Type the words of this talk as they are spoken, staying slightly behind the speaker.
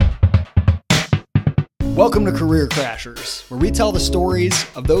Welcome to Career Crashers, where we tell the stories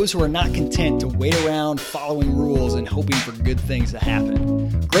of those who are not content to wait around following rules and hoping for good things to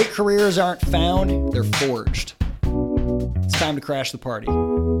happen. Great careers aren't found, they're forged. It's time to crash the party.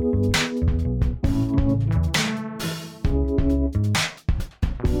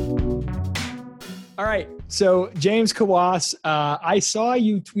 All right, so James Kawas, I saw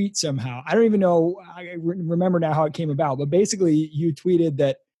you tweet somehow. I don't even know, I remember now how it came about, but basically you tweeted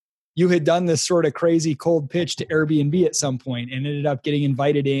that you had done this sort of crazy cold pitch to Airbnb at some point and ended up getting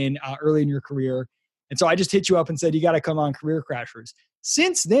invited in early in your career. And so I just hit you up and said, you got to come on Career Crashers.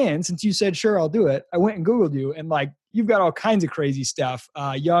 Since then, since you said, sure, I'll do it, I went and Googled you, and like, you've got all kinds of crazy stuff.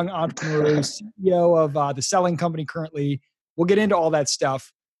 Young entrepreneurs, CEO of the selling company currently. We'll get into all that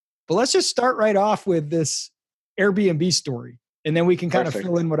stuff. But let's just start right off with this Airbnb story, and then we can kind of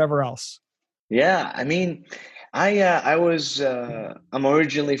fill in whatever else. Yeah, I mean, I'm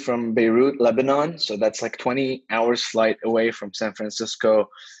originally from Beirut, Lebanon. So that's like 20 hours flight away from San Francisco.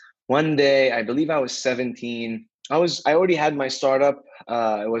 One day, I believe I was 17. I already had my startup.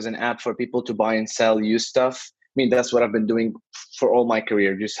 It was an app for people to buy and sell used stuff. I mean, that's what I've been doing for all my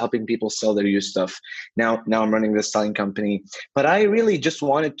career, just helping people sell their used stuff. Now I'm running this selling company. But I really just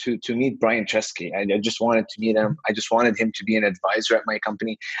wanted to meet Brian Chesky. I just wanted to meet him. I just wanted him to be an advisor at my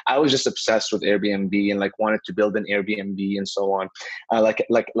company. I was just obsessed with Airbnb and like wanted to build an Airbnb and so on, like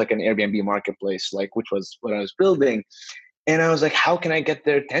an Airbnb marketplace, like which was what I was building. And I was like, how can I get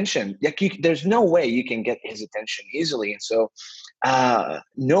their attention? There's no way you can get his attention easily. And so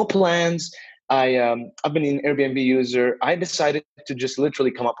no plans. I've been an Airbnb user. I decided to just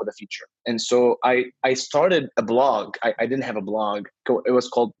literally come up with a feature. And so I started a blog. I didn't have a blog. It was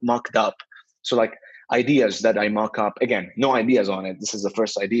called Mocked Up. So like ideas that I mock up. Again, no ideas on it. This is the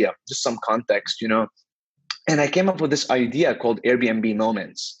first idea, just some context, And I came up with this idea called Airbnb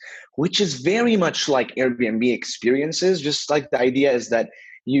Moments, which is very much like Airbnb experiences. Just like the idea is that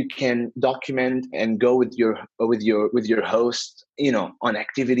you can document and go with your host, on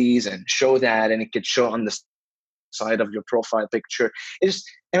activities and show that, and it could show on the side of your profile picture.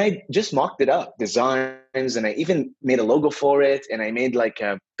 And I just mocked it up, designs, and I even made a logo for it, and I made like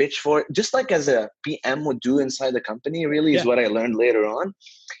a pitch for it, just like as a PM would do inside the company. Really, is what I learned later on,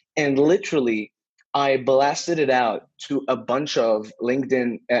 and literally I blasted it out to a bunch of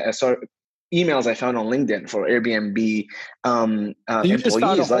LinkedIn, emails I found on LinkedIn for Airbnb so you employees. Just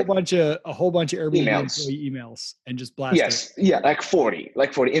found a whole bunch of Airbnb employee emails and just blasted. Yes, yeah, like 40.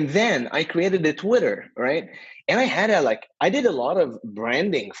 And then I created a Twitter, right? And I did a lot of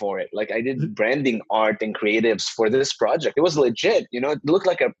branding for it. Like I did branding art and creatives for this project. It was legit, it looked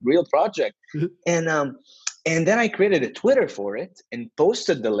like a real project. And then I created a Twitter for it and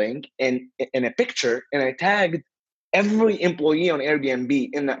posted the link and a picture, and I tagged every employee on Airbnb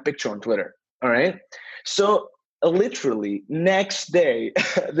in that picture on Twitter. All right. So literally next day,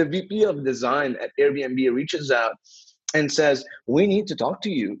 the VP of design at Airbnb reaches out and says, we need to talk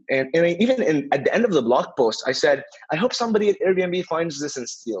to you. And at the end of the blog post, I said, I hope somebody at Airbnb finds this and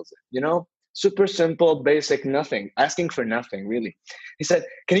steals it, super simple, basic, nothing, asking for nothing really. He said,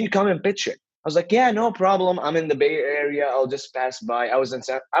 can you come and pitch it? I was like, yeah, no problem. I'm in the Bay Area. I'll just pass by. I was in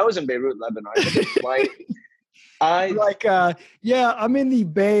Beirut, Lebanon. I'm in the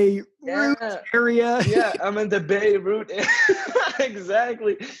Beirut area. Yeah, I'm in the Beirut.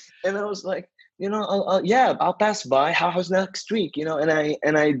 Exactly. And I was like, I'll pass by. How's next week? And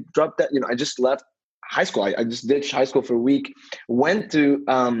I dropped that. I just left high school. I just ditched high school for a week. Went to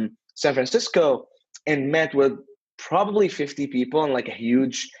San Francisco and met with probably 50 people in like a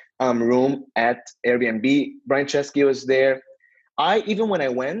huge room at Airbnb. Brian Chesky was there. Even when I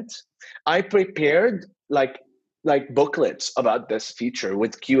went, I prepared like booklets about this feature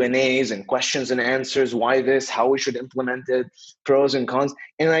with Q&As and questions and answers, why this, how we should implement it, pros and cons.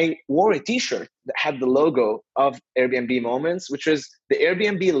 And I wore a t-shirt that had the logo of Airbnb Moments, which is the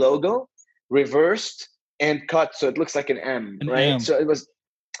Airbnb logo reversed and cut so it looks like an M, right? M. So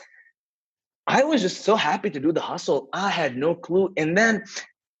I was just so happy to do the hustle. I had no clue. And then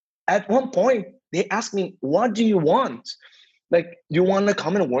at one point, they asked me, what do you want? Like, do you want to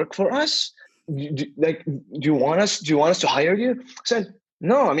come and work for us? Do you want us to hire you? I said,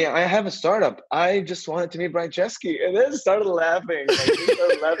 no, I mean, I have a startup. I just wanted to meet Brian Chesky. And then started laughing. They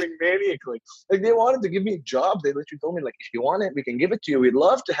started laughing maniacally. Like, they wanted to give me a job. They literally told me, like, if you want it, we can give it to you. We'd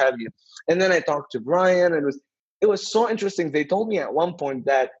love to have you. And then I talked to Brian, and it was so interesting. They told me at one point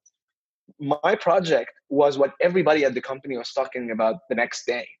that my project was what everybody at the company was talking about the next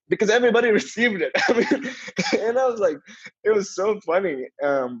day because everybody received it. And I was like, it was so funny.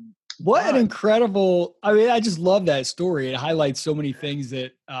 What an incredible, I mean, I just love that story. It highlights so many things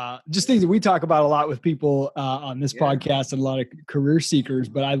that, just things that we talk about a lot with people on this podcast and a lot of career seekers.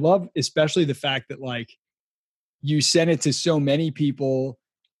 But I love especially the fact that like you sent it to so many people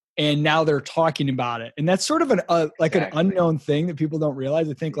and now they're talking about it. And that's sort of an an unknown thing that people don't realize.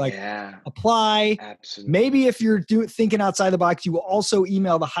 I think like apply. Absolutely. Maybe if you're thinking outside the box, you will also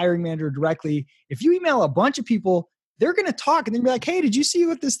email the hiring manager directly. If you email a bunch of people, they're going to talk and they'll be like, hey, did you see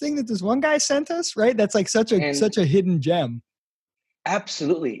what this thing that this one guy sent us? Right. That's like such a hidden gem.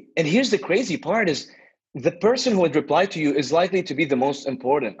 Absolutely. And here's the crazy part is the person who would reply to you is likely to be the most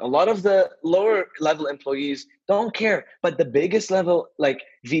important. A lot of the lower level employees don't care, but the biggest level, like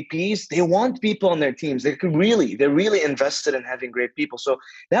VPs, they want people on their teams. They're really invested in having great people. So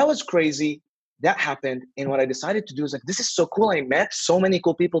that was crazy. That happened. And what I decided to do is like, this is so cool. I met so many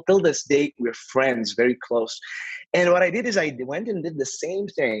cool people. Till this day, we're friends, very close. And what I did is I went and did the same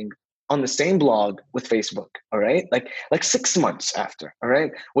thing on the same blog with Facebook, all right? Like 6 months after, all right?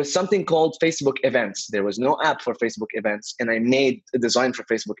 With something called Facebook Events. There was no app for Facebook Events, and I made a design for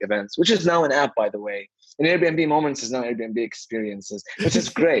Facebook Events, which is now an app, by the way. And Airbnb Moments is now Airbnb Experiences, which is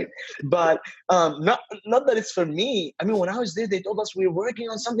great. But not that it's for me. I mean, when I was there, they told us we were working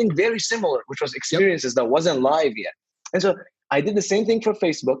on something very similar, which was Experiences that wasn't live yet. And so I did the same thing for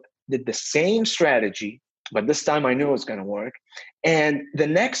Facebook, did the same strategy, but this time I knew it was going to work. And the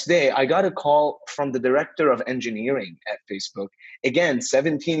next day I got a call from the director of engineering at Facebook. Again,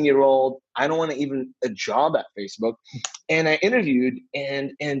 17-year-old. I don't want to even a job at Facebook. And I interviewed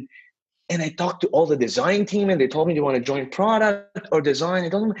and I talked to all the design team and they told me they want to join product or design. I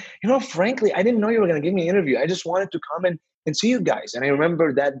told them, frankly, I didn't know you were going to give me an interview. I just wanted to come and see you guys. And I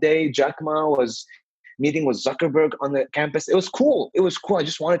remember that day, Jack Ma was meeting with Zuckerberg on the campus. It was cool. I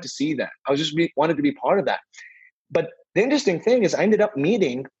just wanted to see that. I was just wanted to be part of that. But the interesting thing is I ended up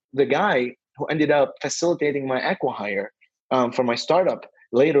meeting the guy who ended up facilitating my acqui-hire for my startup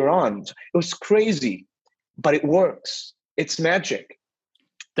later on. It was crazy, but it works. It's magic.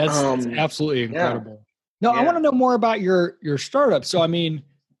 That's absolutely incredible. No, I want to know more about your startup. So, I mean,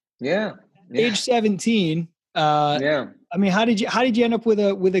 age 17, I mean, how did you end up with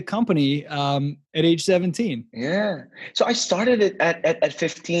a company at age 17? Yeah. So I started it at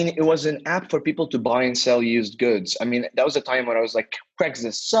 15. It was an app for people to buy and sell used goods. I mean, that was a time when I was like,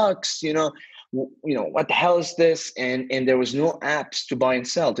 Craigslist sucks, what the hell is this? And there was no apps to buy and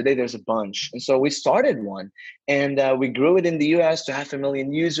sell. Today there's a bunch. And so we started one and we grew it in the US to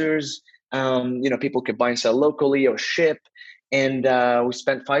 500,000 users. People could buy and sell locally or ship. And we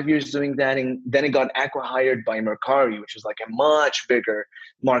spent 5 years doing that. And then it got acqui-hired by Mercari, which is like a much bigger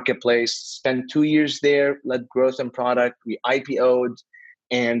marketplace. Spent 2 years there, led growth and product. We IPO'd.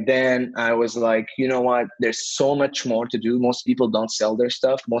 And then I was like, you know what? There's so much more to do. Most people don't sell their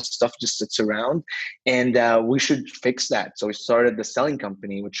stuff. Most stuff just sits around. And we should fix that. So we started the selling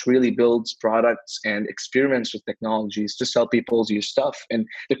company, which really builds products and experiments with technologies to sell people's used stuff in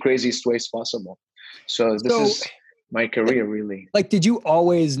the craziest ways possible. So this is my career, really. Like, did you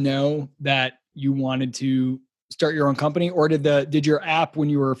always know that you wanted to start your own company, or did your app when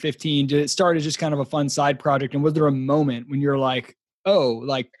you were 15, did it start as just kind of a fun side project? And was there a moment when you're like, oh,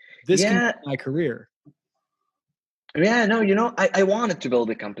 like this can be my career? Yeah, no, I wanted to build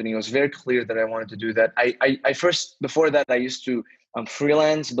a company. It was very clear that I wanted to do that. I first, before that, I used to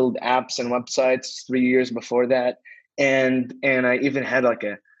freelance, build apps and websites 3 years before that. And I even had like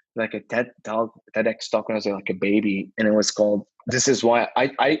a TEDx talk when I was like a baby, and it was called "This Is Why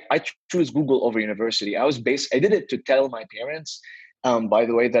I Choose Google over University." I did it to tell my parents, by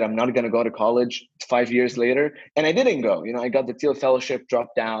the way, that I'm not going to go to college 5 years later, and I didn't go. I got the Thiel Fellowship,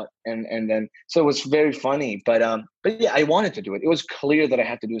 dropped out, and then so it was very funny. But yeah, I wanted to do it. It was clear that I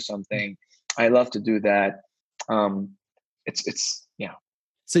had to do something. I love to do that. It's yeah.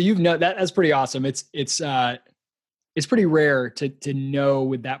 So that's pretty awesome. It's pretty rare to know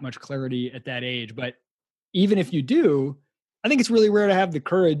with that much clarity at that age. But even if you do, I think it's really rare to have the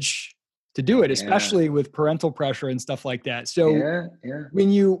courage to do it, especially with parental pressure and stuff like that. So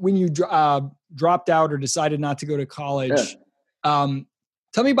when you dropped out or decided not to go to college,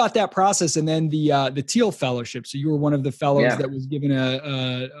 tell me about that process. And then the Thiel Fellowship. So you were one of the fellows that was given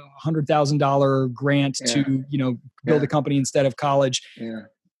a $100,000 grant to build a company instead of college. Yeah.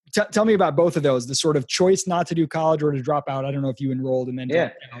 Tell me about both of those, the sort of choice not to do college or to drop out. I don't know if you enrolled and then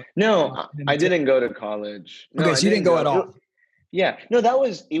dropped out. No, I didn't go to college. No, okay, so you didn't go at all. Yeah. No, I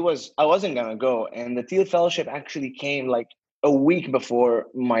wasn't going to go. And the Thiel Fellowship actually came like a week before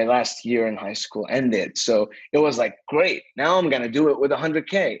my last year in high school ended. So it was like, great, now I'm going to do it with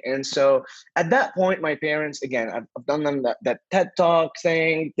 100K. And so at that point, my parents, again, I've done them that TED Talk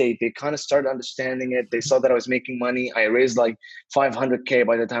thing. They kind of started understanding it. They saw that I was making money. I raised like 500K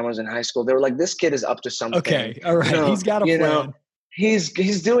by the time I was in high school. They were like, this kid is up to something. Okay. All right. He's got a plan. He's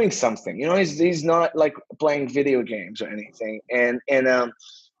doing something, he's not like playing video games or anything. And it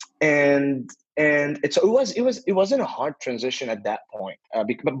wasn't a hard transition at that point,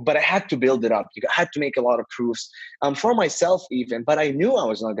 but I had to build it up. I had to make a lot of proofs for myself even, but I knew I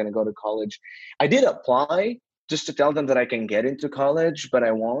was not going to go to college. I did apply just to tell them that I can get into college, but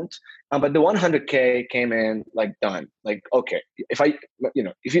I won't. But the 100K came in like done. Like, okay, if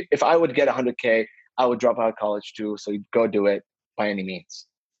I would get 100K, I would drop out of college too. So you go do it by any means.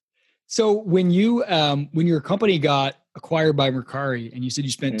 So when your company got acquired by Mercari and you said you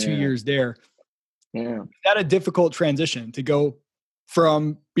spent 2 years there, is that a difficult transition to go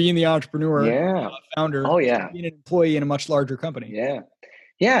from being the entrepreneur, founder, to being an employee in a much larger company?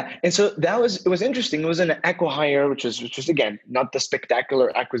 Yeah. And so it was interesting. It was an acqui-hire, which was again, not the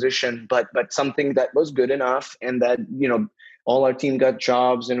spectacular acquisition, but something that was good enough. And that, all our team got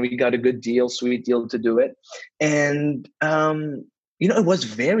jobs and we got a good deal, sweet deal to do it. And, it was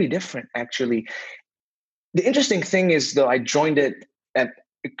very different actually. The interesting thing is though, I joined it at,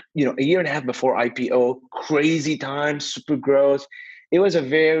 a year and a half before IPO, crazy time, super growth. It was a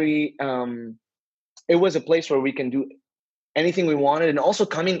place where we can do anything we wanted, and also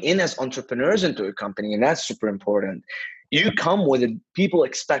coming in as entrepreneurs into a company. And that's super important. You come with it. People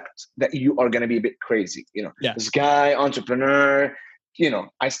expect that you are going to be a bit crazy. This guy, entrepreneur,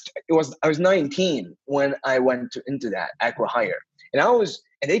 I was 19 when I went into that acqui-hire, and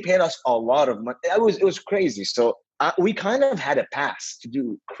they paid us a lot of money. It was crazy. So we kind of had a pass to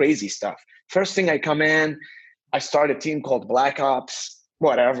do crazy stuff. First thing I come in, I start a team called Black Ops.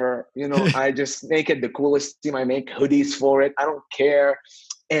 Whatever, I just make it the coolest team. I make hoodies for it. I don't care.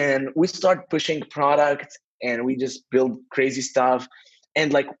 And we start pushing product and we just build crazy stuff.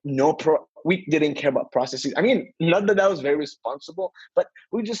 And like, we didn't care about processes. I mean, not that was very responsible, but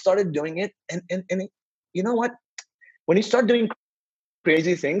we just started doing it. And you know what? When you start doing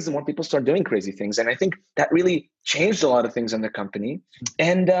crazy things, the more people start doing crazy things. And I think that really changed a lot of things in the company.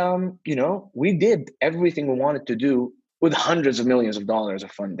 And, we did everything we wanted to do with hundreds of millions of dollars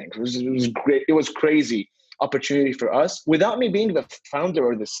of funding. It was great. It was crazy opportunity for us without me being the founder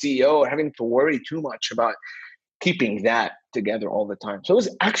or the CEO or having to worry too much about keeping that together all the time. So it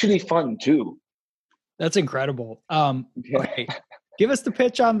was actually fun too. That's incredible. Okay. Give us the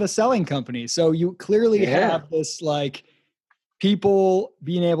pitch on the selling company. So you clearly have this like people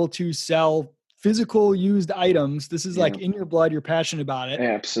being able to sell physical used items. This is like in your blood. You're passionate about it.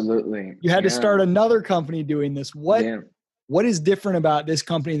 Absolutely. You had to start another company doing this. What is different about this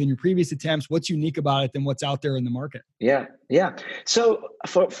company than your previous attempts? What's unique about it than what's out there in the market? Yeah. So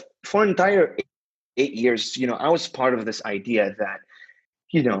for entire 8 years, I was part of this idea that,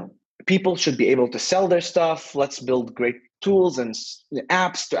 people should be able to sell their stuff. Let's build great tools and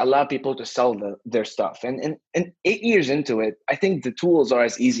apps to allow people to sell their stuff. And 8 years into it, I think the tools are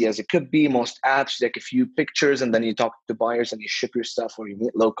as easy as it could be. Most apps, like a few pictures, and then you talk to buyers and you ship your stuff or you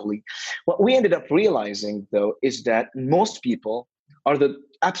meet locally. What we ended up realizing, though, is that most people are the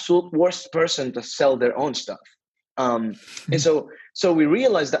absolute worst person to sell their own stuff. And so we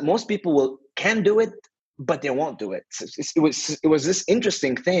realized that most people can do it, but they won't do it. It was this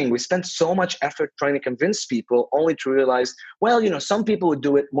interesting thing. We spent so much effort trying to convince people, only to realize, some people would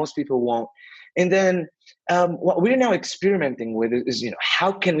do it, most people won't. And then what we're now experimenting with is,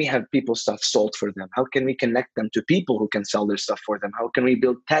 how can we have people's stuff sold for them? How can we connect them to people who can sell their stuff for them? How can we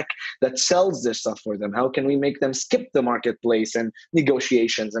build tech that sells their stuff for them? How can we make them skip the marketplace and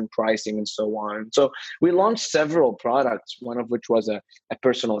negotiations and pricing and so on? So we launched several products, one of which was a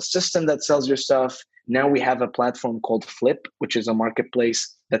personal assistant that sells your stuff. Now we have a platform called Flip, which is a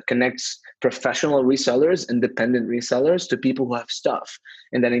marketplace that connects professional resellers, independent resellers, to people who have stuff.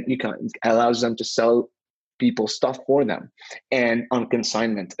 And then it allows them to sell people stuff for them and on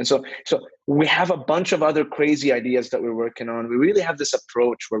consignment. And so we have a bunch of other crazy ideas that we're working on. We really have this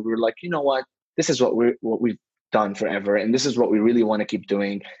approach where we're like, this is what we've done forever. And this is what we really want to keep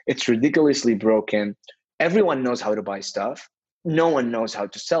doing. It's ridiculously broken. Everyone knows how to buy stuff. No one knows how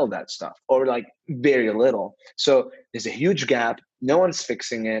to sell that stuff, or like very little. So there's a huge gap. No one's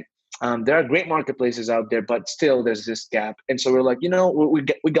fixing it. There are great marketplaces out there, but still there's this gap. And so we're like,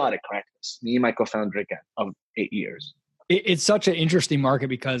 we got to crack this. Me and my co-founder again of 8 years. It's such an interesting market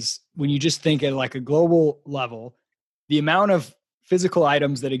because when you just think at like a global level, the amount of physical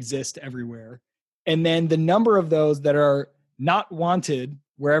items that exist everywhere, and then the number of those that are not wanted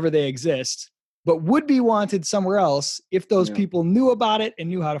wherever they exist, but would be wanted somewhere else if those people knew about it and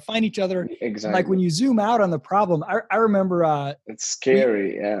knew how to find each other. Exactly. And like when you zoom out on the problem, I remember it's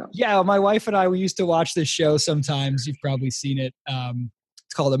scary. Yeah, my wife and I, we used to watch this show sometimes. You've probably seen it.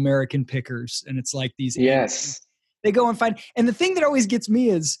 It's called American Pickers, and it's like these they go and find. And the thing that always gets me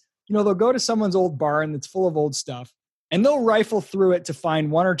is, they'll go to someone's old barn that's full of old stuff, and they'll rifle through it to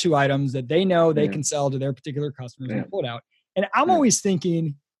find one or two items that they know they can sell to their particular customers and pull it out. And I'm always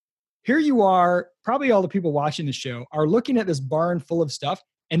thinking, here you are, probably all the people watching the show are looking at this barn full of stuff,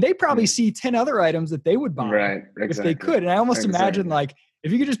 and they probably see 10 other items that they would buy if they could. And I almost imagine, like,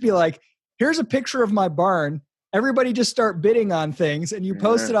 if you could just be like, here's a picture of my barn, everybody just start bidding on things, and you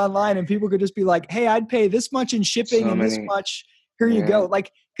post it online, and people could just be like, hey, I'd pay this much in shipping this much. Here you go.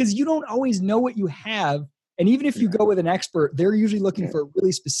 Like, because you don't always know what you have. And even if you go with an expert, they're usually looking for a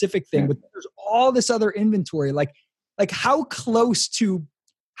really specific thing, but there's all this other inventory. Like how close to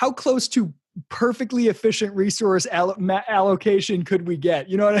perfectly efficient resource allocation could we get?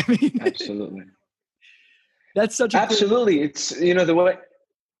 You know what I mean? Absolutely. That's such a absolutely. It's the way.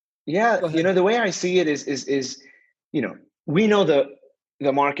 Yeah, the way I see it is we know the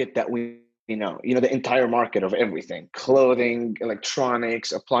market that we know. The entire market of everything: clothing,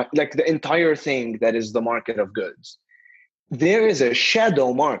 electronics, like the entire thing that is the market of goods. There is a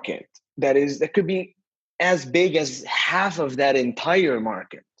shadow market that could be as big as half of that entire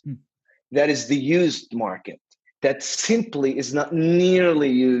market. That is the used market that simply is not nearly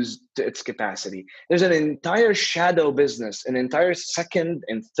used to its capacity. There's an entire shadow business, an entire second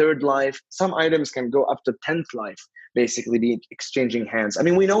and third life. Some items can go up to 10th life, basically be exchanging hands. I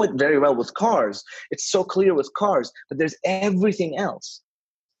mean, we know it very well with cars. It's so clear with cars, but there's everything else.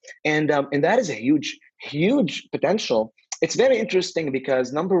 And that is a huge, huge potential. It's very interesting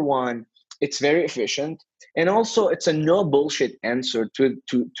because, number one, it's very efficient, and also it's a no bullshit answer to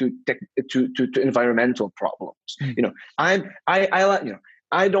environmental problems.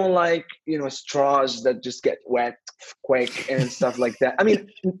 I don't like straws that just get wet quick and stuff like that. I mean,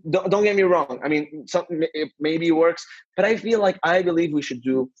 don't get me wrong. I mean, it maybe works, but I believe we should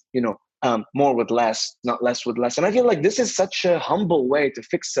do more with less, not less with less. And I feel like this is such a humble way to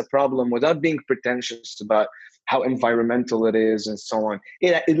fix a problem without being pretentious about how environmental it is and so on.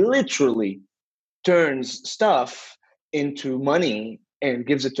 It literally turns stuff into money and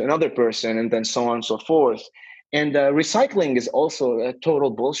gives it to another person, and then so on and so forth. And recycling is also a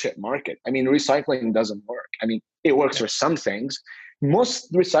total bullshit market. I mean, recycling doesn't work. I mean, it works for some things.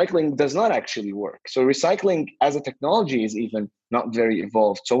 Most recycling does not actually work. So recycling as a technology is even not very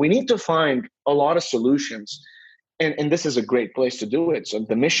evolved. So we need to find a lot of solutions. And this is a great place to do it. So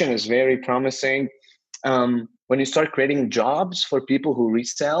the mission is very promising. When you start creating jobs for people who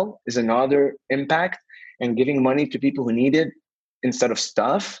resell is another impact, and giving money to people who need it instead of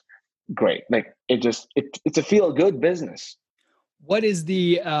stuff. Great. Like it's a feel good business. What is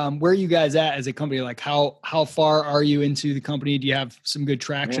the, where are you guys at as a company? Like how far are you into the company? Do you have some good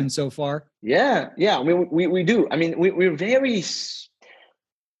traction so far? Yeah. I mean, we do. I mean, we're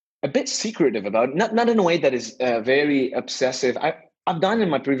a bit secretive about it. Not in a way that is very obsessive. I've done in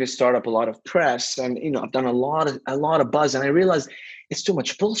my previous startup a lot of press, and I've done a lot of buzz, and I realized it's too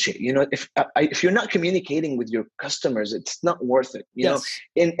much bullshit. If you're not communicating with your customers, it's not worth it. You know,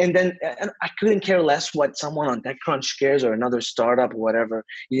 and then I couldn't care less what someone on TechCrunch cares or another startup or whatever.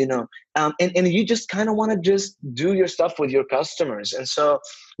 And you just kind of want to just do your stuff with your customers, and so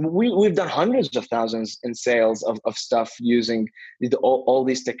we've done hundreds of thousands in sales of stuff using all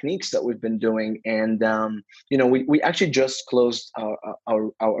these techniques that we've been doing. And we actually just closed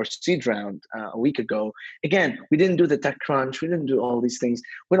our seed round a week ago. Again, we didn't do the TechCrunch, we didn't do all these things.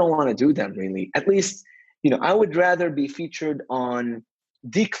 We don't want to do them really. At least I would rather be featured on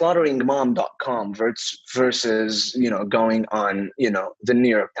declutteringmom.com versus going on the New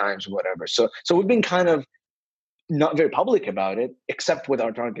York Times or whatever. So we've been kind of not very public about it, except with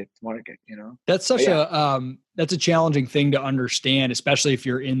our target market. That's such that's a challenging thing to understand, especially if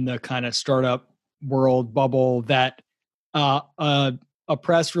you're in the kind of startup world bubble, that a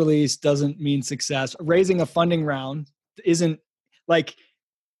press release doesn't mean success. Raising a funding round isn't like,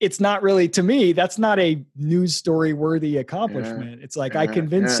 it's not really, to me, that's not a news story worthy accomplishment. It's like I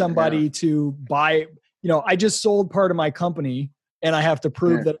convinced somebody to buy, I just sold part of my company and I have to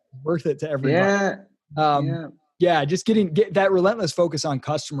prove that it's worth it to everybody. Just get that relentless focus on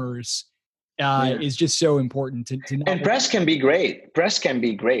customers is just so important to and press can be great.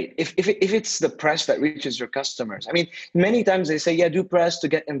 If it's the press that reaches your customers. I mean, many times they say, do press to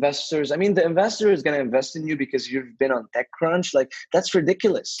get investors. I mean, the investor is going to invest in you because you've been on TechCrunch. Like, that's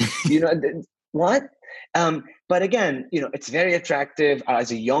ridiculous. What? But again, it's very attractive.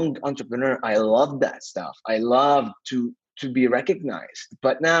 As a young entrepreneur, I love that stuff. I love to be recognized.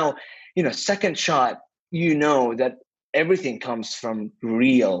 But now, second shot, that everything comes from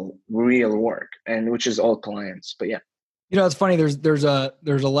real work, and which is all clients. But yeah. It's funny. There's a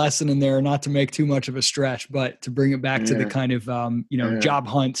lesson in there, not to make too much of a stretch, but to bring it back to the kind of job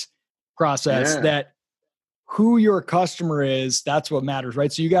hunt process, that who your customer is, that's what matters,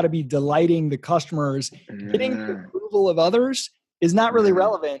 right? So you got to be delighting the customers. Getting the approval of others is not really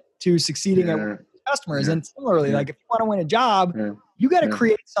relevant to succeeding at customers. And similarly, like if you want to win a job, you got to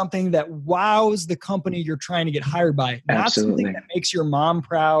create something that wows the company you're trying to get hired by, not something that makes your mom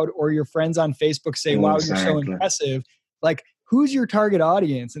proud or your friends on Facebook say, wow, you're so impressive. Like, who's your target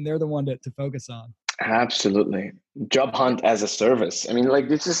audience? And they're the one to focus on. Absolutely. Job hunt as a service. I mean, like,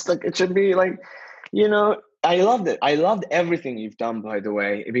 it's just like, it should be like, I loved it. I loved everything you've done, by the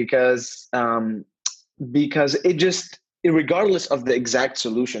way, because it just, regardless of the exact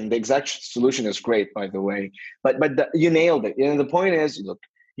solution is great, by the way, but you nailed it. The point is, look,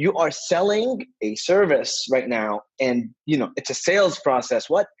 you are selling a service right now, and it's a sales process.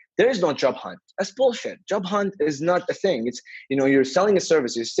 There is no job hunt. That's bullshit. Job hunt is not a thing. It's, you're selling a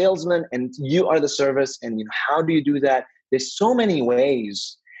service, you're a salesman, and you are the service. And how do you do that? There's so many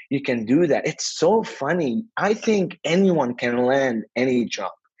ways you can do that. It's so funny. I think anyone can land any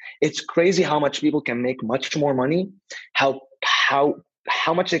job. It's crazy how much people can make much more money, how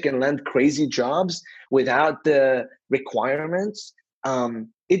much they can land crazy jobs without the requirements.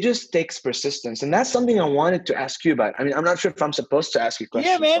 It just takes persistence. And that's something I wanted to ask you about. I mean, I'm not sure if I'm supposed to ask you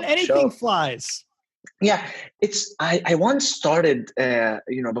questions. Yeah, man, anything flies. Yeah, I once started,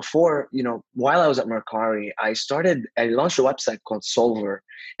 before, while I was at Mercari, I launched a website called Solver.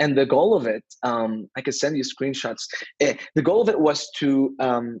 And the goal of it, I could send you screenshots. The goal of it was to,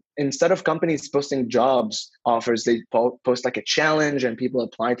 instead of companies posting jobs offers, they post like a challenge, and people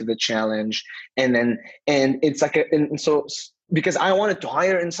apply to the challenge. And it's like so because I wanted to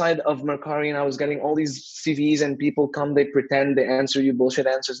hire inside of Mercari, and I was getting all these CVs, and people come, they pretend, they answer you bullshit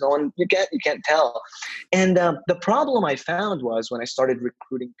answers. You can't tell. And the problem I found was, when I started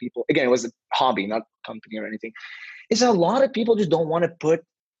recruiting people, again, it was a hobby, not company or anything, is a lot of people just don't want to put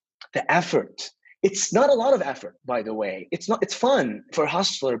the effort. It's not a lot of effort, by the way. It's fun for a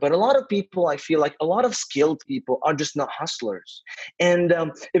hustler, but a lot of people, I feel like a lot of skilled people are just not hustlers. And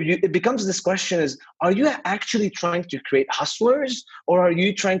it becomes this question is, are you actually trying to create hustlers, or are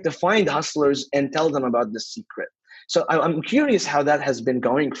you trying to find hustlers and tell them about the secret? So I'm curious how that has been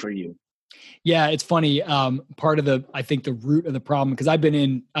going for you. Yeah, it's funny. Part of I think the root of the problem, because I've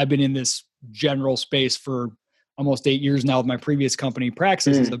been in this general space for almost 8 years now with my previous company,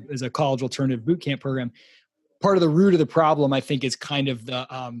 Praxis, is a college alternative boot camp program. Part of the root of the problem, I think, is kind of the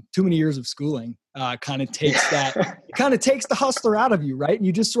too many years of schooling. Kind of takes the hustler out of you, right? And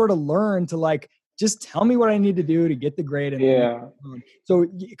you just sort of learn to like, just tell me what I need to do to get the grade. And so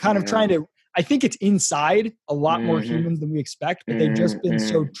kind of trying to, I think it's inside a lot more humans than we expect, but they've just been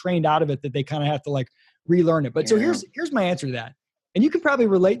so trained out of it that they kind of have to like relearn it. But so here's my answer to that. And you can probably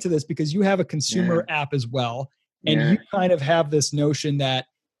relate to this because you have a consumer app as well. And you kind of have this notion that,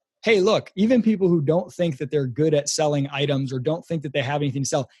 hey, look, even people who don't think that they're good at selling items or don't think that they have anything to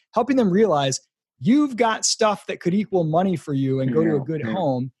sell, helping them realize you've got stuff that could equal money for you and go to a good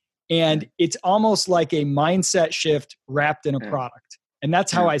home. And it's almost like a mindset shift wrapped in a product. And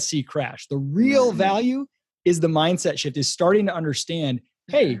that's how I see Crash. The real value is the mindset shift, is starting to understand,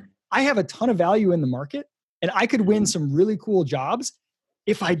 hey, I have a ton of value in the market, and I could win some really cool jobs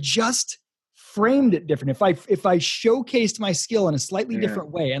if I just framed it different. If I showcased my skill in a slightly different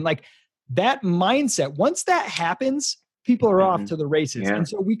way. And like that mindset, once that happens, people are off to the races. And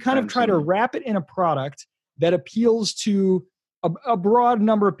so we kind of try to wrap it in a product that appeals to a broad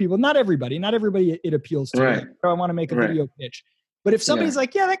number of people. Not everybody it appeals to. Like, I want to make a video pitch. But if somebody's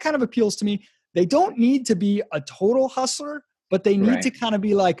like, yeah, that kind of appeals to me, they don't need to be a total hustler, but they need to kind of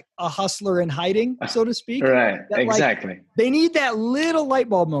be like a hustler in hiding, so to speak. Right, that, exactly. Like, they need that little light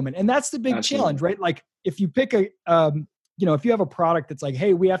bulb moment. And that's the big challenge, right? Like if you pick if you have a product that's like,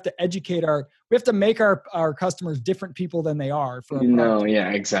 hey, we have to make our customers different people than they are.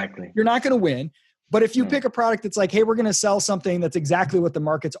 Exactly. You're not going to win. But if you pick a product that's like, hey, we're going to sell something that's exactly what the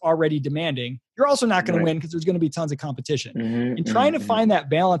market's already demanding, you're also not going to win because there's going to be tons of competition. And trying to find that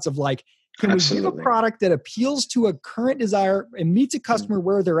balance of like, can we give a product that appeals to a current desire and meets a customer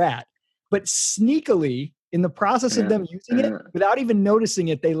where they're at, but sneakily in the process of them using it, without even noticing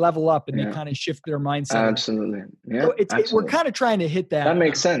it, they level up and they kind of shift their mindset. Absolutely. Yeah. So we're kind of trying to hit that. That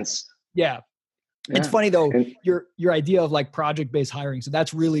makes sense. Yeah. It's funny though, your idea of like project-based hiring. So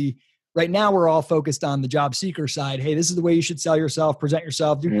that's really right now we're all focused on the job seeker side. Hey, this is the way you should sell yourself, present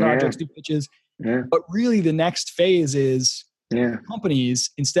yourself, do projects, do pitches. Yeah. But really the next phase is Yeah. companies,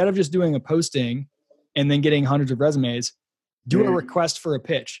 instead of just doing a posting and then getting hundreds of resumes, do a request for a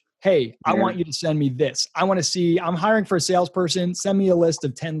pitch. Hey, I want you to send me this. I want to see, I'm hiring for a salesperson. Send me a list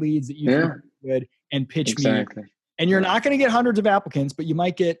of 10 leads that you think are good and pitch me. And you're not going to get hundreds of applicants, but you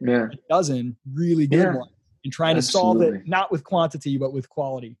might get a dozen really good ones, and trying to solve it, not with quantity, but with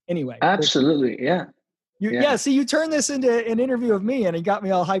quality. Anyway. Absolutely. Yeah. See, you turned this into an interview of me and it got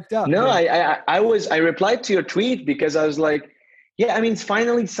me all hyped up. No, I replied to your tweet because I was like, yeah, I mean,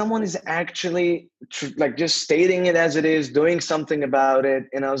 finally someone is actually like just stating it as it is, doing something about it.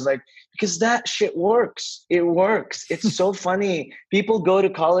 And I was like, because that shit works. It works. It's so funny. People go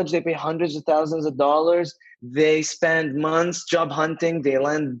to college, they pay hundreds of thousands of dollars. They spend months job hunting. They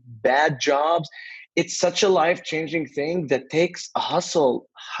land bad jobs. It's such a life-changing thing that takes a hustle.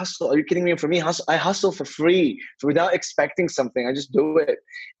 Are you kidding me? For me, I hustle for free without expecting something. I just do it.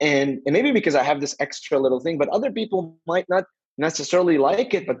 And maybe because I have this extra little thing, but other people might not necessarily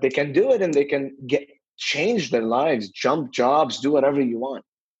like it, but they can do it and they can change their lives, jump jobs, do whatever you want.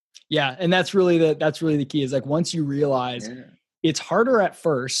 Yeah. And that's really the key, is like, once you realize it's harder at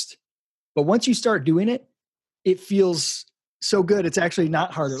first, but once you start doing it, it feels so good. It's actually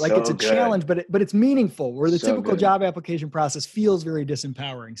not harder. Like, it's a challenge, but it's meaningful, where the typical job application process feels very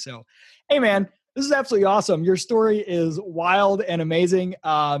disempowering. So, hey man, this is absolutely awesome. Your story is wild and amazing.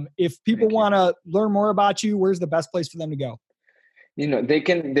 If people want to learn more about you, where's the best place for them to go? You know, they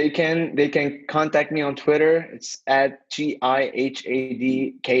can contact me on Twitter. It's at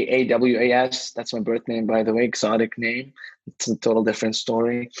GIHADKAWAS. That's my birth name, by the way, exotic name. It's a total different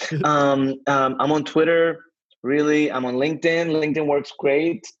story. I'm on Twitter. Really, I'm on LinkedIn. LinkedIn works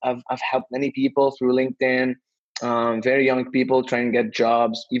great. I've helped many people through LinkedIn. Very young people trying to get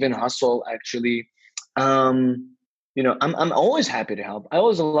jobs, even hustle. Actually, I'm always happy to help. I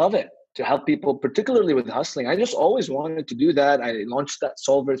always love it to help people, particularly with hustling. I just always wanted to do that. I launched that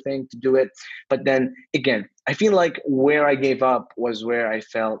Solver thing to do it, but then again, I feel like where I gave up was where I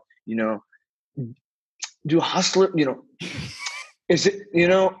felt, do hustler. Is it?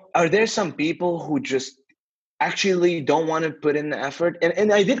 Are there some people who just actually don't want to put in the effort?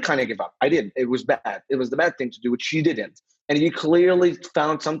 And I did kind of give up. I did. It was bad. It was the bad thing to do, which she didn't. And you clearly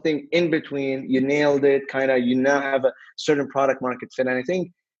found something in between. You nailed it. You now have a certain product market fit. And I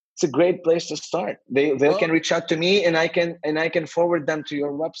think it's a great place to start. They can reach out to me, and I can forward them to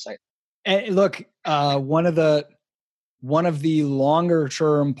your website. And look, one of the longer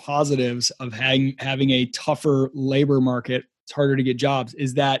term positives of having a tougher labor market, it's harder to get jobs,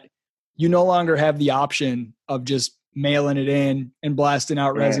 is that you no longer have the option of just mailing it in and blasting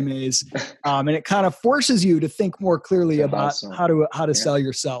out resumes. And it kind of forces you to think more clearly about how to sell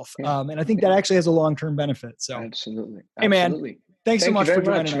yourself. And I think that actually has a long-term benefit. So absolutely. Hey man, thanks so much for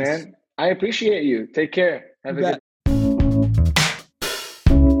joining us, man. I appreciate you. Take care. Have a good.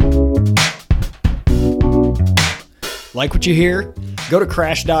 Like what you hear? Go to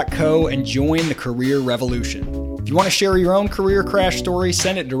crash.co and join the career revolution. If you want to share your own career crash story,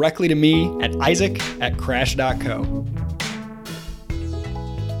 send it directly to me at isaac@crash.co.